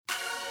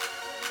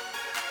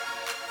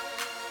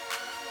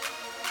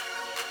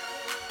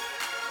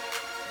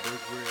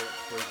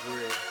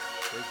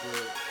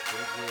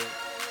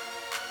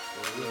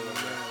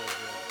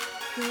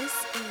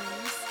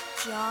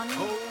Johnny.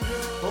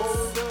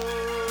 Hold up.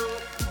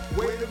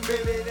 Wait a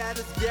minute, I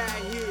just got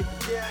here.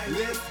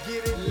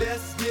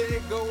 Let's get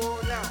it, go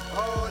on out,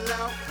 all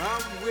out.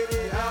 I'm with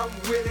it.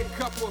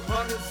 Couple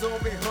hundreds on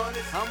me,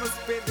 hundreds. I'ma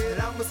spend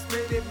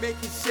it, make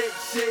it shake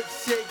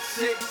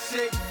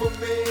for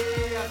me.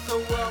 I so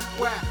up,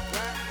 why?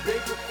 They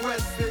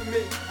requesting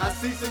me. I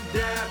see some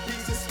dime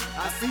pieces,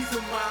 I see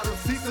some models,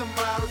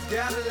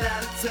 got a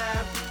lot of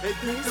time. They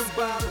get them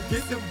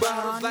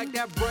bottles like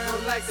that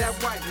brown, like that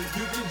white.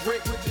 You can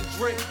drink what you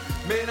drink.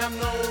 Man, I'm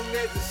known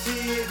as a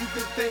shit, you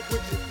can think what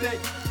you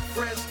think.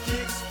 Fresh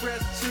kicks,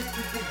 fresh chicks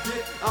you can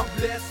get. I'm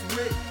blessed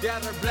with,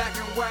 got a black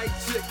and white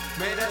chick.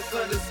 Man, that's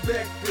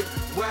unexpected.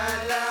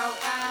 Wild out,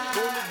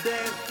 on the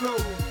dance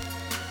floor.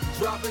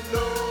 Drop it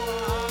low.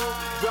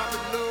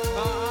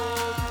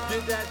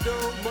 Get that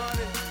dough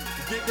money.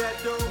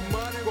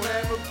 Gonna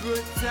have a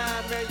good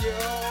time, man, you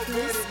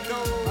already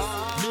know.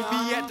 Meet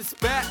me at the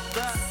spot,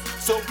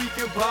 so we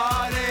can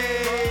party.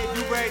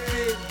 You right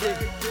there,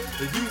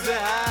 use a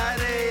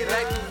hottie,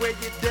 like the way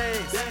you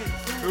dance.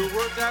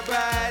 Work that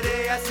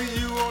body, I see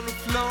you on the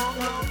floor.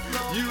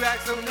 You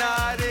act so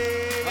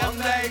naughty. I'm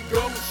like,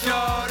 go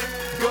shawty,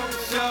 go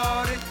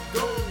shawty,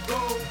 go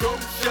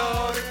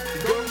shawty,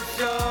 go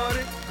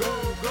shawty, go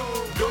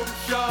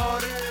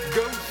shawty,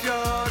 go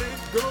shawty,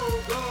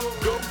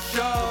 go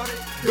shawty,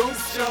 go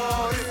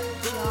shawty.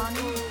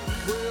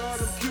 With all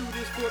the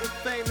cuties for the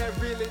fame that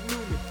really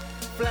knew me.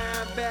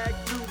 Flying back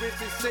through it,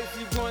 she say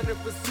she wanna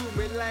pursue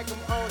me. Like I'm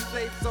all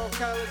shapes, all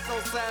colors,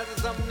 all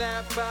sizes, I'm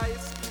not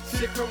biased.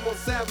 Chick from El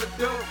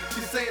Salvador,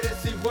 she say that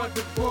she want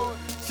the boy.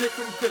 Chick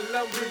from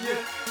Colombia,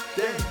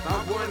 damn,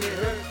 I wanted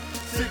her.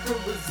 Chick from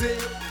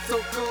Brazil, so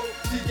cold,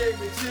 she gave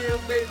me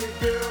chills. Baby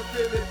girl,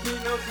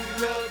 Filipino, she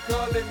love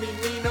calling me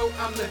Nino.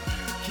 I'm the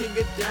king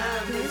of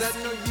diamonds. I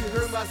know you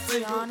heard my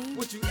single.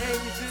 What you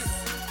Asian?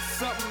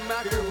 Something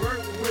I can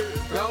work with.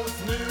 Bounce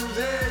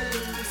music,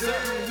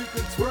 something you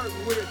can twerk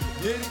with.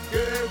 Get it,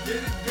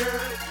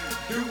 girl.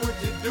 Do what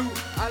you do.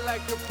 I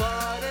like to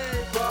party.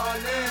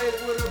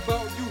 What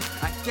about you?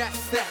 I got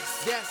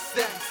stacks.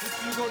 If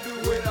you gon'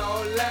 do it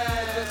all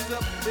live, dress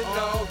up in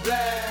all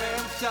black. Man,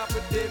 I'm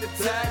shopping in the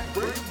tag.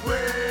 Break.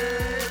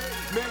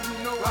 Man, you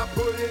know I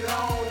put it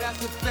on.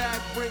 That's a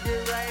fact. Bring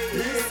it right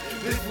here.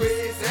 This way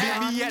it's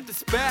at. Meet me at the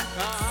spot,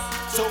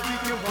 so we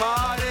can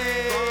party.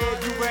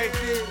 You right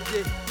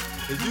there,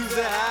 use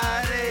a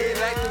hottie,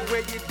 like the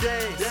way you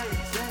dance.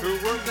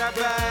 Work that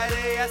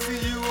body, I see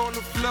you on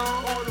the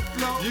floor.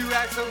 You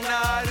act so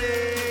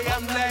naughty.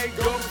 I'm like,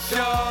 go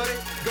shawty,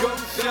 go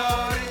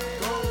shawty,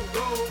 go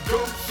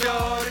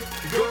shawty,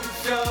 go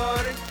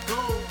shawty,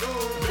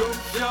 go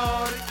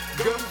shawty,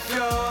 go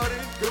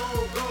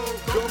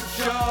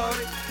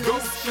shawty, go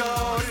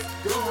shawty.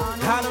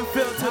 I done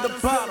fell to the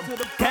bottom,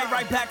 came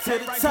right back to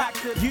the top.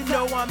 You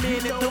know I'm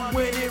in it to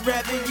win it,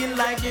 rather you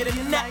like it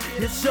or not.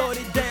 Your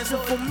shorty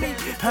dancing for me,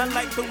 I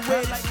like the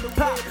way that she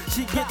pop.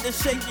 She get the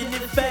shaking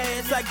it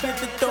fast, I get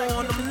the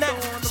throwing them now.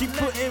 She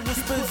putting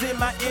whispers in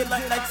my ear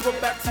like go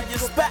back to your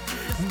spot.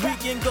 We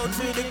can go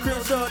to the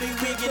crib, shorty,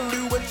 we can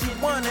do what you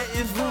wanna.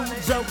 It's Rude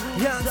Joe,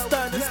 young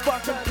starting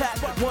sparking pack.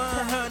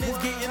 100's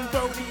getting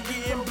throaty,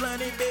 getting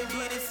blunted,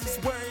 baby, this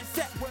is where it's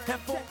at. And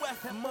for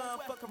West,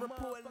 motherfucker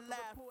report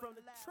live from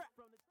the trap.